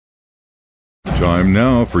Time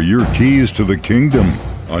now for your keys to the kingdom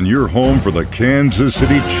on your home for the Kansas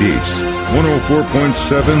City Chiefs.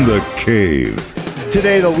 104.7 The Cave.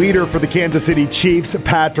 Today, the leader for the Kansas City Chiefs,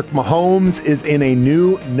 Patrick Mahomes, is in a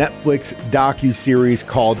new Netflix docuseries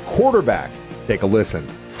called Quarterback. Take a listen.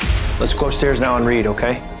 Let's go upstairs now and read,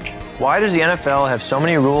 okay? Why does the NFL have so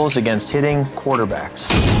many rules against hitting quarterbacks?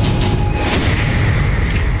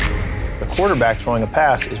 The quarterback throwing a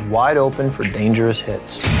pass is wide open for dangerous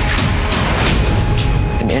hits.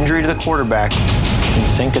 An injury to the quarterback can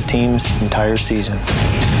sink a team's entire season.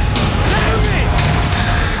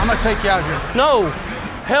 I'm gonna take you out here. No,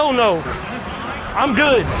 hell no. I'm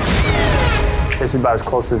good. This is about as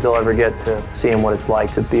close as they'll ever get to seeing what it's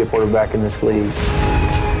like to be a quarterback in this league.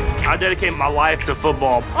 I dedicate my life to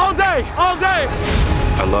football. All day, all day.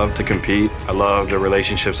 I love to compete. I love the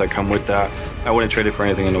relationships that come with that. I wouldn't trade it for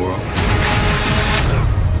anything in the world.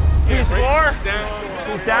 He's score.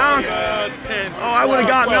 He's down. Oh, I would have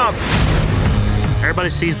gotten up. Everybody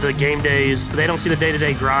sees the game days. They don't see the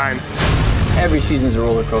day-to-day grind. Every season's a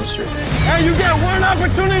roller coaster. Hey, you get one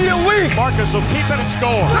opportunity a week. Marcus will keep it and score.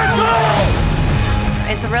 Let's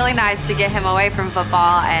go! It's really nice to get him away from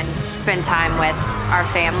football and spend time with our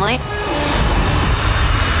family.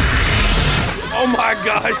 Oh my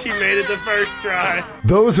gosh, he made it the first try.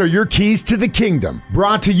 Those are your keys to the kingdom,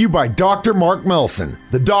 brought to you by Dr. Mark Melson,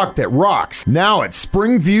 the doc that rocks, now at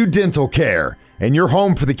Springview Dental Care, and your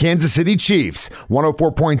home for the Kansas City Chiefs,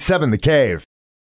 104.7 The Cave.